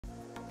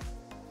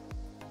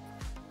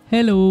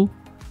Hello,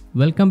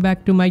 welcome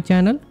back to my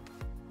channel.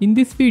 In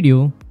this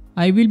video,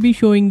 I will be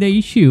showing the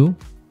issue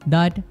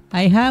that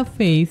I have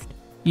faced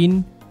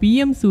in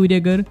PM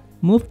Surya Ghar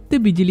Muft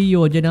Bijli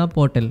Yojana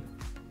portal.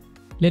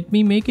 Let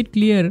me make it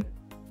clear,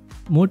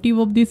 motive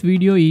of this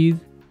video is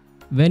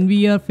when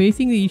we are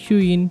facing the issue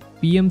in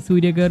PM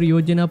Surya Ghar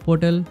Yojana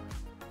portal,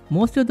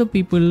 most of the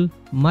people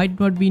might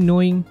not be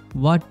knowing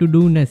what to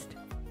do next.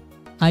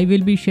 I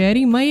will be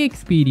sharing my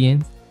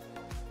experience,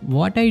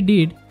 what I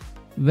did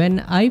when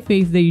I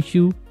faced the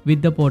issue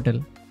with the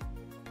portal.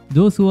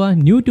 Those who are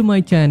new to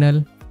my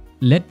channel,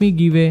 let me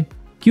give a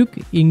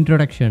quick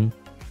introduction.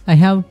 I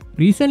have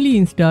recently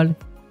installed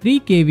 3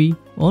 kV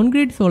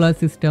on-grid solar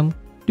system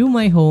to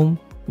my home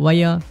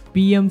via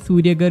PM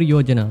Surya Ghar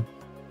Yojana.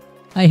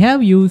 I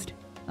have used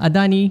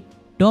Adani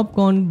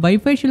Topcon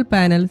bifacial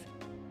panels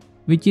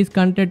which is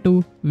connected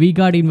to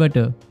Ghar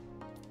inverter.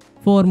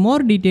 For more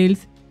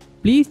details,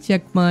 please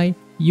check my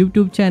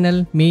YouTube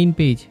channel main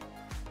page.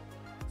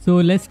 So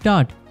let's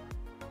start.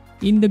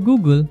 In the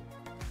Google,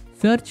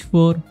 search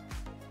for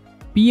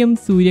PM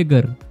Surya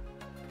Ghar.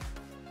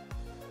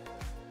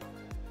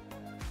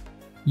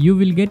 You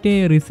will get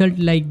a result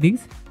like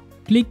this.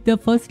 Click the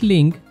first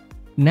link,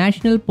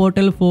 National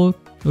Portal for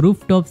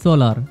Rooftop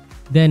Solar.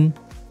 Then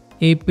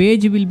a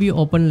page will be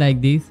opened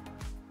like this.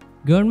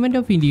 Government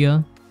of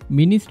India,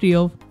 Ministry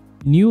of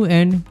New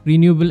and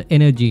Renewable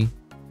Energy.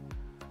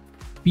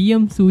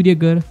 PM Surya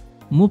Ghar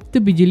Muft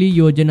Bijli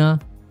Yojana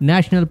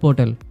National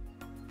Portal.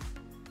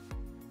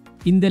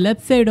 In the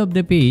left side of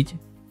the page,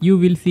 you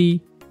will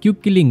see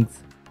quick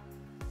links.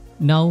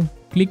 Now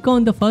click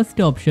on the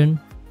first option,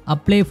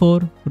 Apply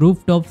for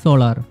Rooftop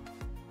Solar.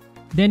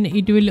 Then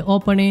it will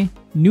open a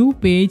new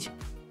page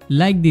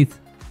like this.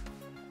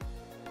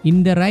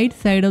 In the right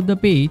side of the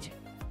page,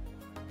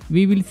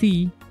 we will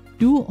see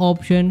two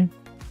options,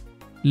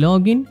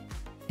 Login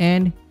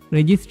and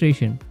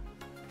Registration.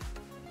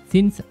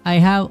 Since I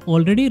have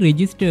already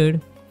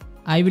registered,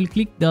 I will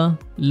click the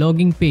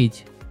login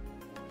page.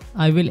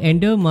 I will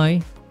enter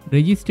my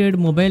registered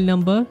mobile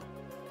number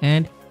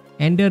and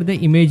enter the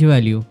image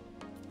value.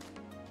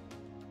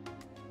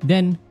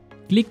 Then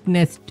click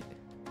Next.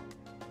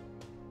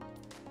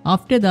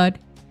 After that,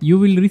 you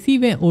will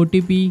receive an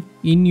OTP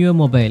in your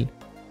mobile.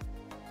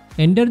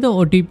 Enter the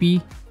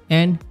OTP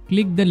and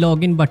click the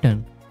login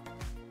button.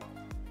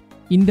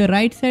 In the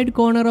right side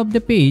corner of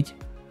the page,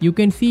 you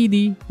can see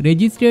the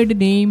registered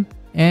name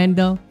and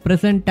the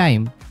present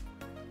time.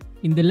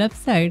 In the left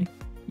side,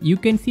 you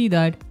can see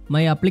that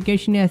my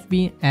application has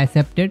been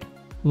accepted.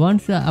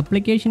 Once the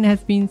application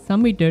has been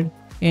submitted,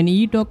 an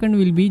e-token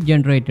will be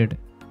generated.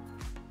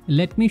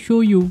 Let me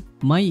show you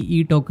my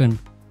e-token.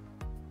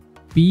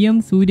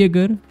 PM Surya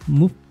Ghar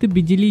Muft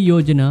Bijli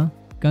Yojana,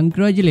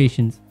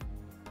 congratulations.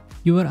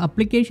 Your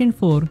application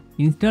for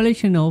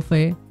installation of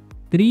a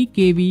 3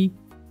 kV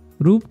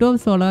rooftop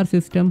solar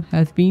system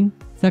has been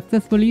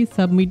successfully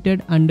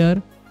submitted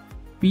under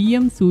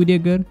PM Surya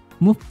Ghar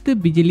Muft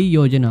Bijli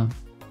Yojana.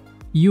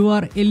 You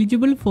are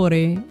eligible for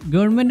a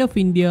Government of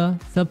India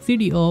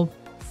subsidy of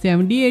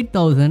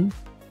 78,000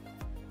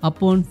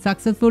 upon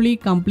successfully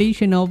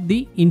completion of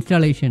the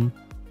installation.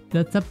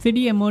 The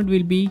subsidy amount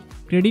will be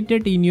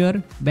credited in your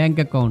bank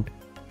account.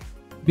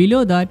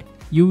 Below that,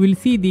 you will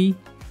see the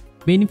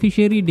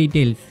beneficiary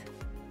details.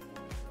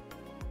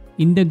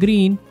 In the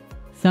green,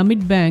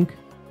 Submit Bank,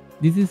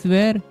 this is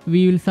where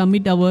we will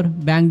submit our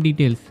bank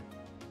details.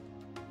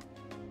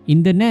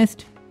 In the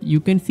next, you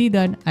can see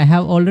that I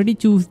have already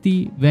choose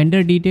the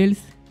vendor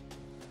details.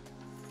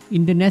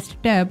 In the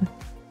next tab,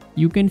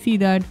 you can see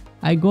that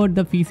I got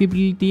the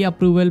feasibility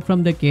approval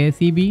from the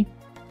KSEB.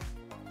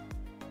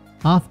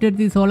 After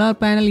the solar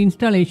panel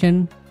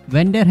installation,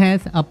 vendor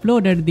has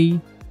uploaded the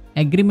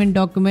agreement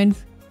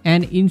documents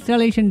and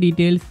installation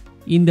details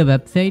in the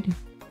website.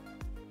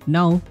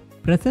 Now,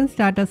 present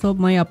status of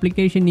my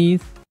application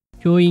is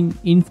showing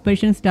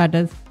inspection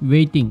status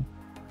waiting.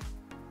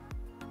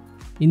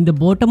 In the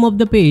bottom of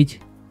the page,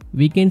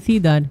 we can see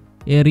that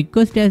a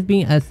request has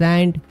been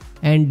assigned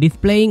and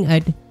displaying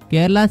at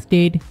Kerala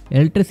State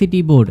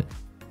Electricity Board.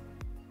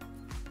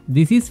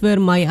 This is where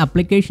my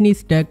application is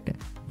stuck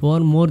for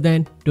more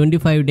than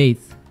 25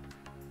 days.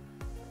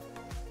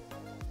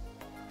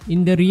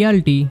 In the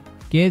reality,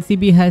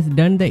 KSEB has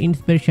done the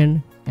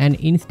inspection and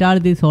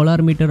installed the solar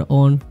meter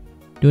on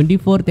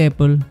 24th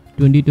April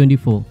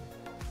 2024.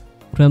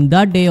 From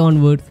that day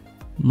onwards,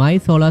 my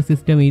solar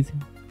system is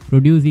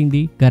producing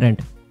the current.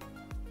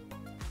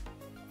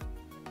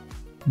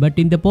 But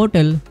in the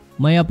portal,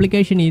 my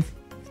application is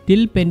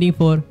still pending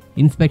for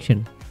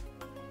inspection.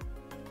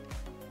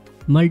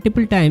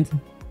 Multiple times,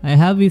 I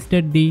have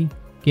visited the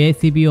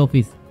KSEB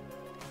office.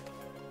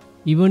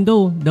 Even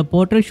though the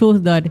portal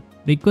shows that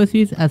request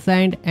is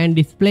assigned and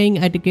displaying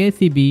at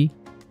KSEB,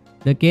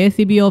 the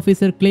KSEB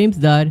officer claims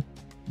that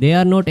they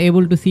are not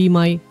able to see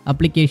my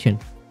application.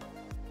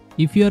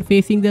 If you are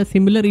facing the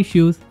similar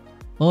issues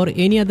or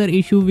any other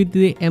issue with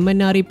the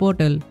MNRE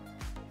portal,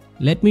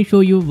 let me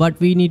show you what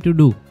we need to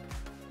do.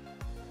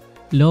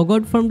 Log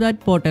out from that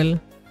portal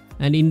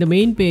and in the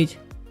main page,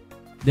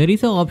 there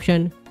is an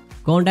option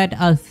contact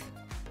us.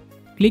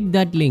 Click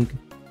that link.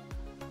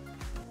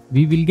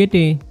 We will get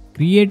a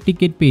create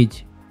ticket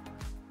page.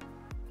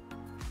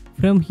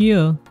 From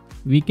here,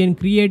 we can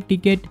create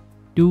ticket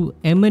to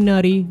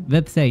MNRE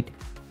website.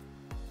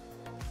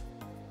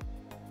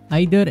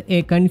 Either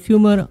a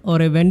consumer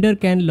or a vendor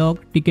can log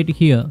ticket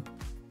here.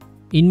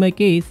 In my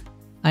case,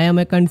 I am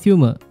a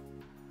consumer,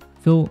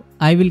 so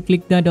I will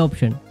click that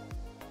option.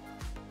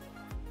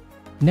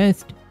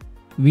 Next,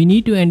 we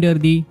need to enter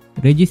the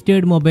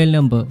registered mobile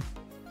number.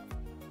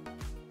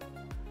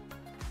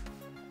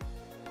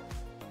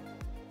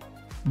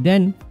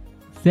 Then,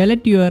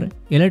 select your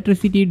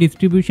electricity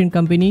distribution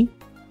company.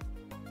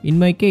 In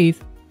my case,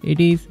 it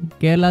is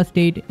Kerala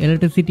State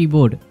Electricity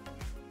Board.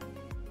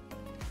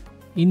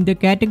 In the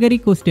category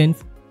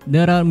questions,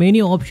 there are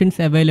many options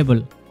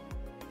available.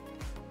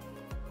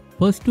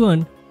 First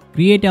one,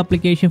 create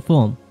application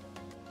form.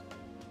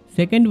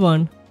 Second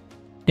one,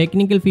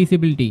 technical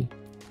feasibility.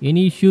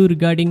 Any issue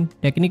regarding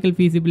technical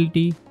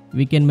feasibility,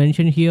 we can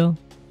mention here.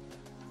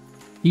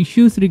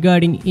 Issues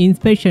regarding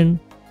inspection,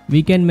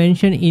 we can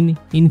mention in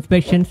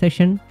inspection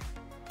session.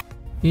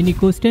 Any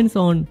questions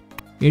on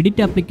edit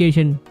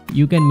application,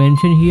 you can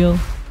mention here.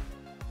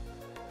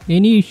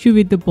 Any issue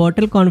with the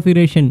portal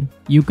configuration,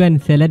 you can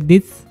select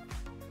this.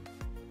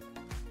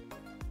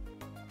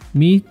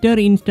 Meter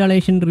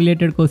installation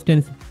related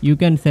questions, you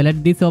can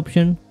select this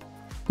option.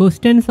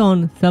 Questions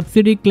on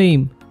subsidy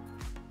claim,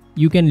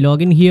 you can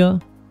log in here.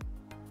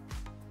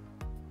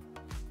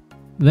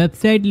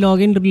 Website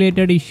login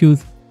related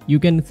issues, you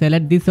can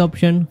select this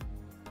option.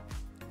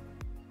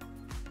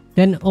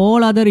 Then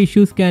all other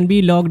issues can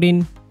be logged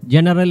in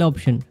general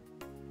option.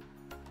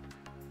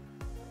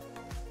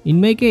 In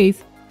my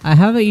case, I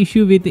have an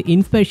issue with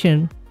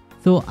inspection,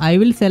 so I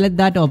will select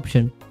that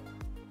option.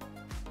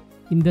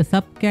 In the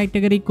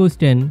subcategory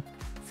question,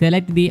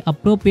 select the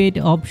appropriate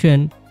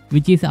option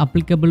which is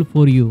applicable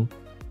for you.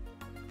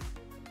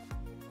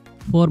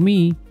 For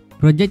me,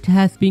 project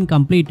has been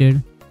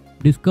completed.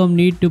 Discom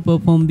need to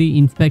perform the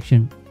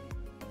inspection.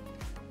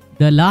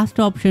 The last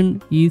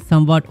option is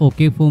somewhat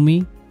okay for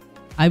me.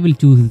 I will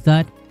choose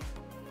that.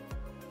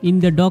 In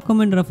the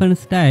document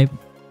reference type,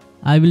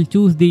 I will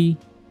choose the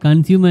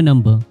consumer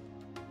number.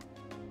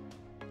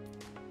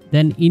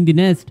 Then in the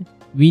next,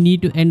 we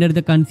need to enter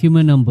the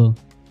consumer number.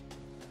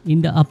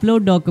 In the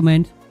upload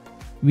documents,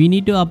 we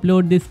need to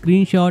upload the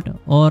screenshot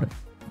or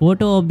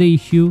photo of the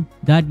issue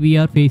that we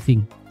are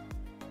facing.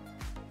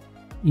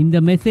 In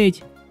the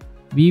message,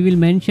 we will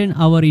mention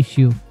our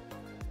issue.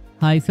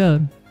 Hi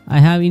sir, I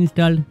have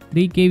installed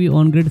 3 kV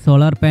on-grid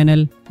solar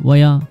panel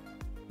via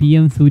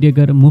PM Surya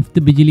Ghar Muft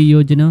Bijli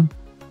Yojana.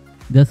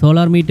 The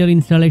solar meter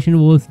installation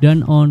was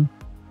done on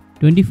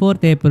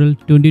 24th April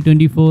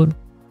 2024.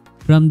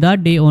 From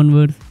that day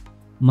onwards,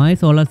 my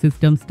solar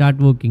system start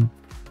working.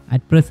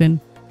 At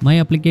present, my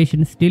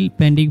application still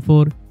pending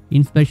for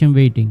inspection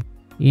waiting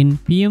in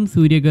PM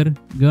Surya Ghar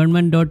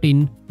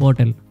government.in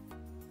portal.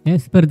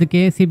 As per the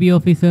KSEB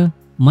officer,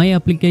 my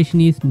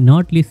application is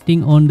not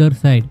listing on their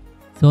side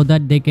so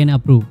that they can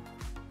approve.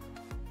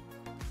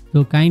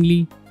 So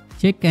kindly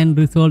check and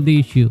resolve the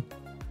issue.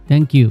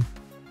 Thank you.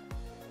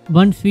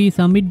 Once we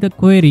submit the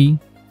query,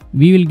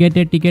 we will get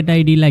a ticket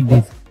ID like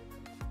this.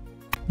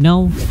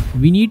 Now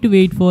we need to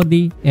wait for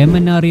the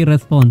MNRE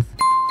response.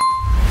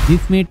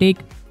 This may take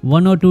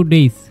 1 or 2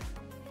 days.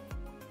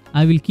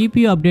 I will keep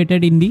you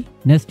updated in the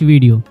next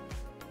video.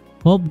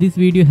 Hope this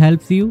video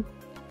helps you.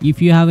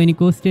 If you have any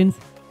questions,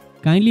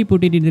 kindly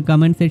put it in the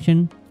comment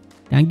section.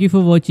 Thank you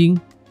for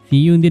watching. See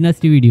you in the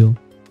next video.